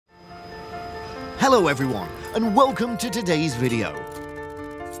Hello everyone, and welcome to today's video.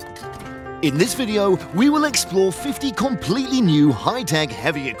 In this video, we will explore 50 completely new high-tech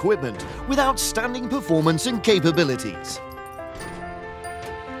heavy equipment with outstanding performance and capabilities.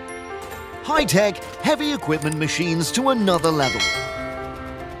 High-tech heavy equipment machines to another level.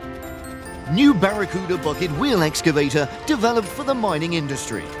 New barracuda bucket wheel excavator developed for the mining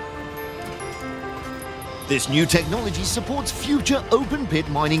industry. This new technology supports future open-pit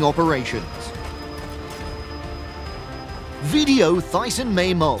mining operations. VDO Thyssen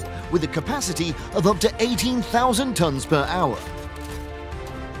Mae Moh with a capacity of up to 18,000 tons per hour.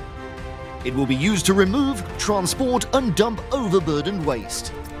 It will be used to remove, transport and dump overburdened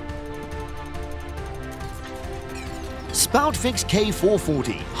waste. SpaltFix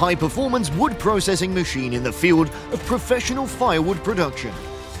K-440 high-performance wood processing machine in the field of professional firewood production.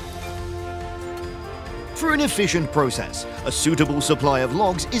 For an efficient process, a suitable supply of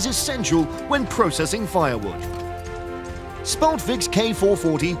logs is essential when processing firewood. SpaltFix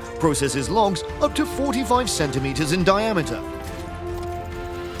K-440 processes logs up to 45 centimeters in diameter.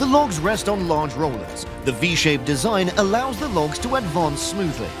 The logs rest on large rollers. The V-shaped design allows the logs to advance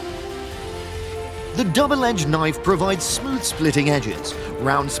smoothly. The double-edged knife provides smooth splitting edges.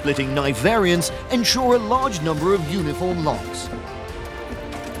 Round splitting knife variants ensure a large number of uniform logs.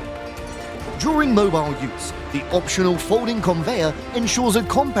 During mobile use, the optional folding conveyor ensures a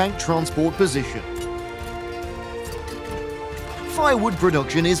compact transport position. Firewood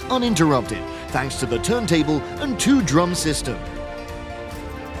production is uninterrupted thanks to the turntable and two-drum system.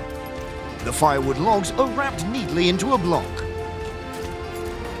 The firewood logs are wrapped neatly into a block.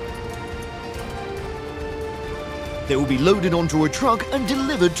 They will be loaded onto a truck and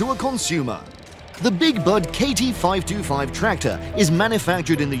delivered to a consumer. The Big Bud KT525 tractor is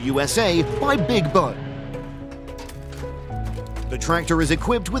manufactured in the USA by Big Bud. The tractor is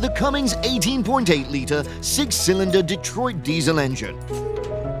equipped with a Cummins 18.8-litre 6-cylinder Detroit diesel engine.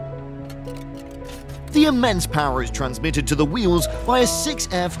 The immense power is transmitted to the wheels by a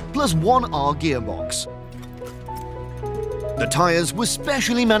 6F plus 1R gearbox. The tyres were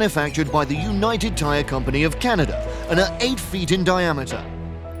specially manufactured by the United Tyre Company of Canada and are 8 feet in diameter.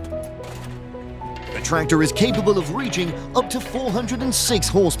 The tractor is capable of reaching up to 406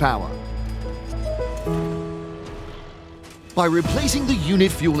 horsepower. By replacing the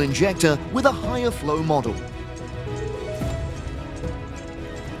unit fuel injector with a higher flow model.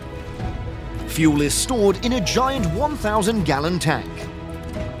 Fuel is stored in a giant 1,000-gallon tank.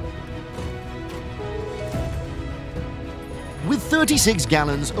 With 36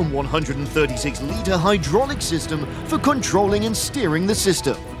 gallons and 136-litre hydraulic system for controlling and steering the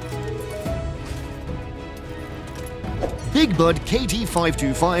system. Big Bud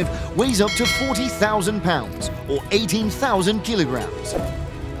KT525 weighs up to 40,000 pounds or 18,000 kilograms.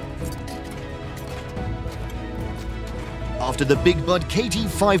 After the Big Bud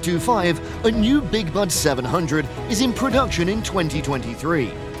KT525, a new Big Bud 700 is in production in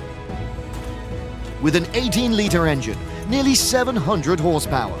 2023. With an 18-litre engine, nearly 700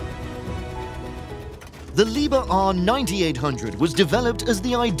 horsepower. The Liebherr R9800 was developed as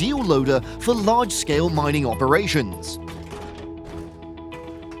the ideal loader for large-scale mining operations.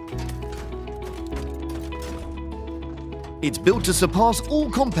 It's built to surpass all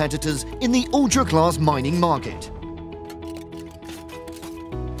competitors in the ultra-class mining market.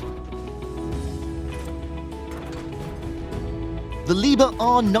 The Liebherr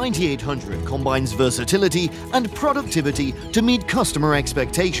R9800 combines versatility and productivity to meet customer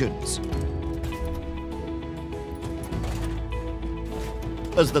expectations.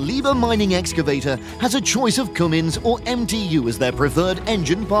 As the Liebherr mining excavator has a choice of Cummins or MTU as their preferred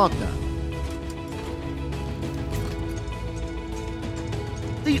engine partner.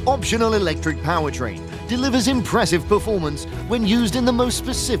 The optional electric powertrain delivers impressive performance when used in the most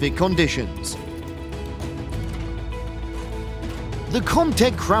specific conditions. The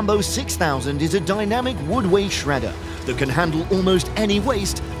Comtech Crambo 6000 is a dynamic wood waste shredder that can handle almost any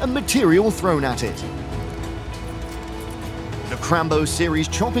waste and material thrown at it. The Crambo series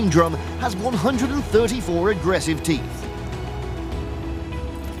chopping drum has 134 aggressive teeth.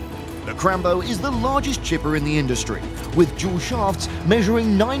 The Crambo is the largest chipper in the industry, with dual shafts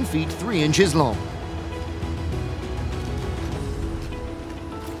measuring 9 feet 3 inches long.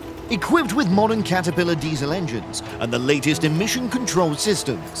 Equipped with modern Caterpillar diesel engines and the latest emission control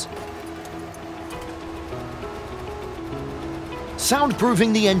systems.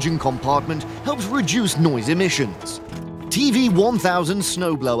 Soundproofing the engine compartment helps reduce noise emissions. TV1000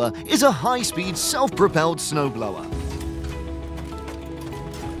 snowblower is a high-speed self-propelled snowblower.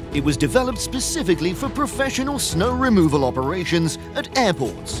 It was developed specifically for professional snow removal operations at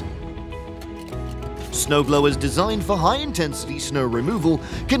airports. Snowblowers designed for high-intensity snow removal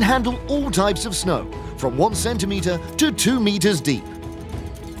can handle all types of snow, from 1 centimeter to 2 meters deep.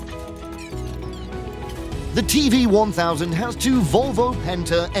 The TV1000 has 2 Volvo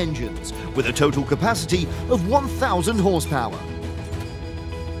Penta engines with a total capacity of 1,000 horsepower.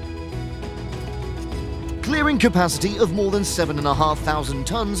 Clearing capacity of more than 7,500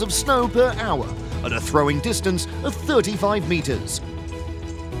 tons of snow per hour at a throwing distance of 35 meters.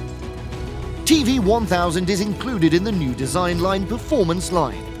 TV1000 is included in the new design line Performance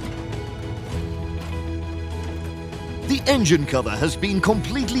line. The engine cover has been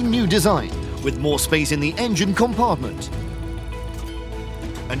completely new design, with more space in the engine compartment.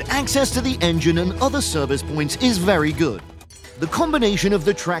 And access to the engine and other service points is very good. The combination of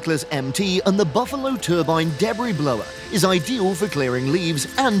the trackless MT and the Buffalo turbine debris blower is ideal for clearing leaves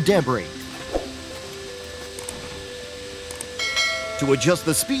and debris. To adjust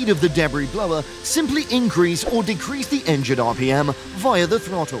the speed of the debris blower, simply increase or decrease the engine RPM via the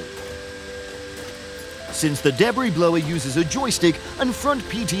throttle. Since the debris blower uses a joystick and front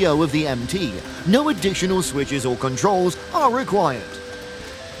PTO of the MT, no additional switches or controls are required.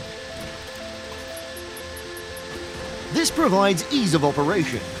 This provides ease of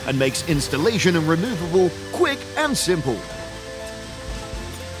operation and makes installation and removal quick and simple.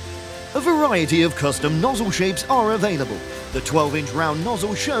 A variety of custom nozzle shapes are available. The 12-inch round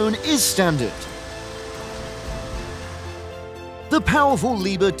nozzle shown is standard. The powerful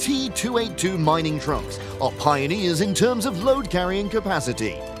Liebherr T282 mining trucks are pioneers in terms of load carrying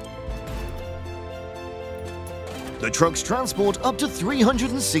capacity. The trucks transport up to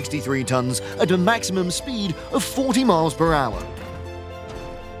 363 tons at a maximum speed of 40 miles per hour.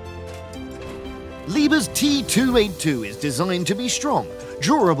 Liebherr's T282 is designed to be strong,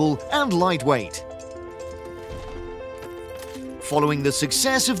 durable and lightweight. Following the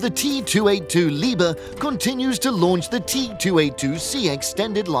success of the T282, Liebherr continues to launch the T282C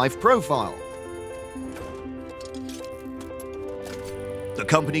Extended Life Profile. The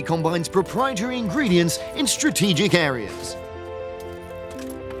company combines proprietary ingredients in strategic areas.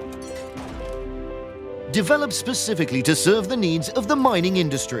 Developed specifically to serve the needs of the mining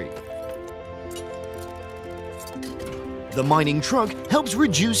industry. The mining truck helps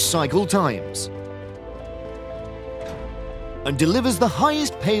reduce cycle times and delivers the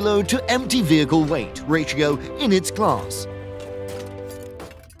highest payload to empty vehicle weight ratio in its class.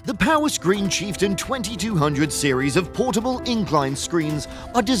 The PowerScreen Chieftain 2200 series of portable incline screens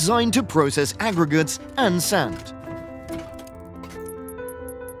are designed to process aggregates and sand.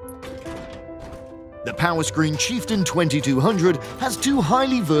 The PowerScreen Chieftain 2200 has 2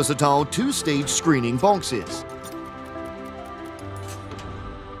 highly versatile 2-stage screening boxes.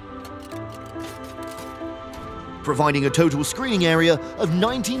 Providing a total screening area of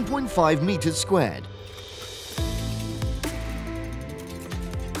 19.5 meters squared.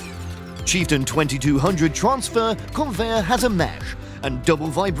 Chieftain 2200 transfer conveyor has a mesh and double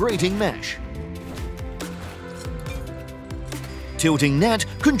vibrating mesh. Tilting net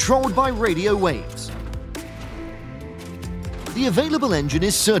controlled by radio waves. The available engine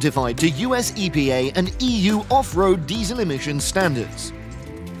is certified to US EPA and EU off-road diesel emission standards.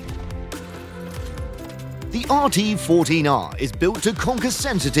 The RT14R is built to conquer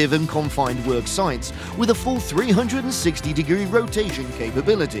sensitive and confined work sites with a full 360-degree rotation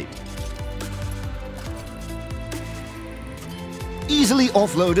capability. Easily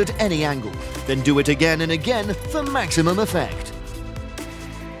offload at any angle, then do it again and again for maximum effect.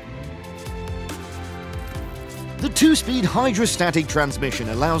 The 2-speed hydrostatic transmission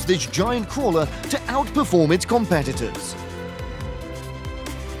allows this giant crawler to outperform its competitors,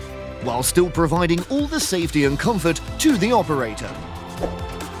 while still providing all the safety and comfort to the operator.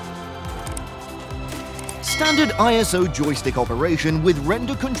 Standard ISO joystick operation with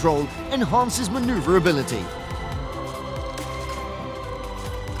render control enhances maneuverability.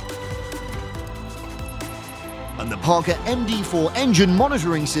 And the Parker MD4 engine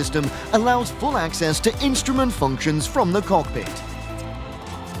monitoring system allows full access to instrument functions from the cockpit.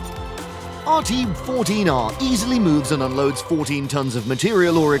 RT14R easily moves and unloads 14 tons of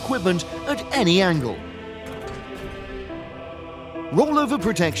material or equipment at any angle. Rollover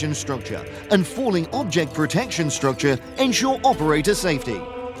protection structure and falling object protection structure ensure operator safety.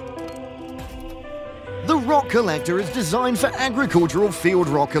 The rock collector is designed for agricultural field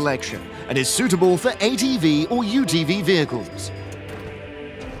rock collection and is suitable for ATV or UTV vehicles.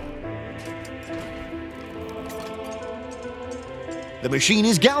 The machine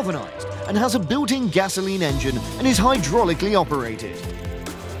is galvanized and has a built-in gasoline engine and is hydraulically operated.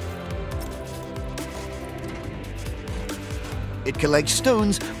 It collects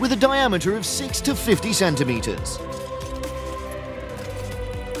stones with a diameter of 6 to 50 centimeters.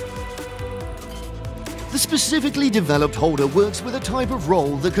 The specifically developed holder works with a type of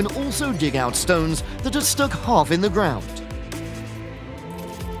roll that can also dig out stones that are stuck half in the ground.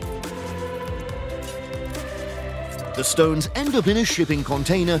 The stones end up in a shipping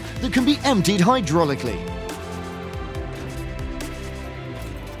container that can be emptied hydraulically.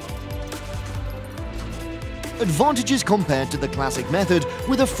 Advantages compared to the classic method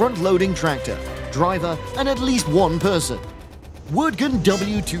with a front-loading tractor, driver and at least one person. Wordgun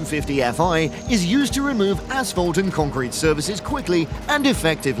W250Fi is used to remove asphalt and concrete surfaces quickly and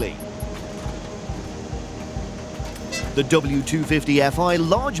effectively. The W250Fi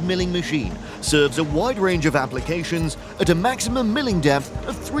large milling machine serves a wide range of applications at a maximum milling depth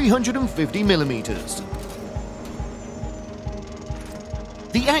of 350 millimeters.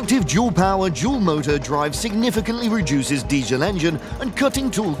 The active dual-power, dual-motor drive significantly reduces diesel engine and cutting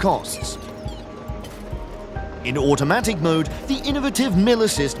tool costs. In automatic mode, the innovative Mill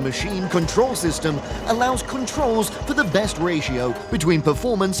Assist machine control system allows controls for the best ratio between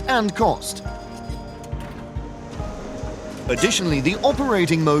performance and cost. Additionally, the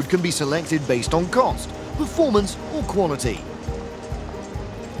operating mode can be selected based on cost, performance or quality.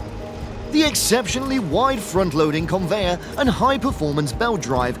 The exceptionally wide front-loading conveyor and high-performance belt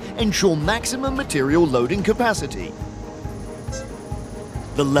drive ensure maximum material loading capacity.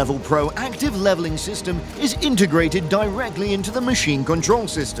 The Level Pro active leveling system is integrated directly into the machine control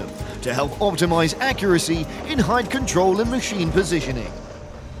system to help optimize accuracy in height control and machine positioning.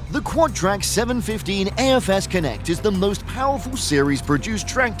 The Quadtrac 715 AFS Connect is the most powerful series-produced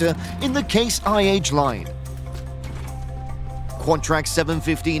tractor in the Case IH line. Quadtrac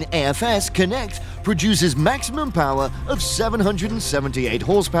 715 AFS Connect produces maximum power of 778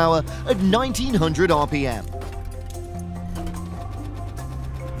 horsepower at 1900 RPM.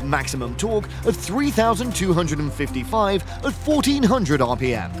 Maximum torque of 3,255 at 1,400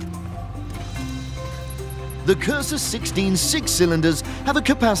 RPM. The Cursor 16 6-cylinders have a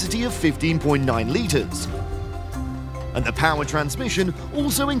capacity of 15.9 litres. And the power transmission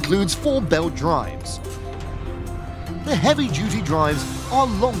also includes 4 belt drives. The heavy-duty drives are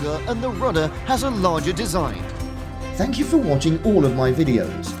longer and the rudder has a larger design. Thank you for watching all of my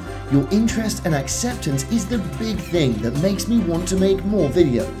videos. Your interest and acceptance is the big thing that makes me want to make more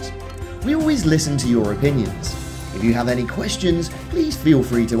videos. We always listen to your opinions. If you have any questions, please feel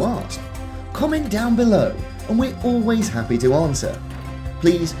free to ask. Comment down below and we're always happy to answer.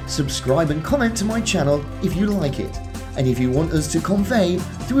 Please subscribe and comment to my channel if you like it and if you want us to convey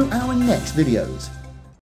through our next videos.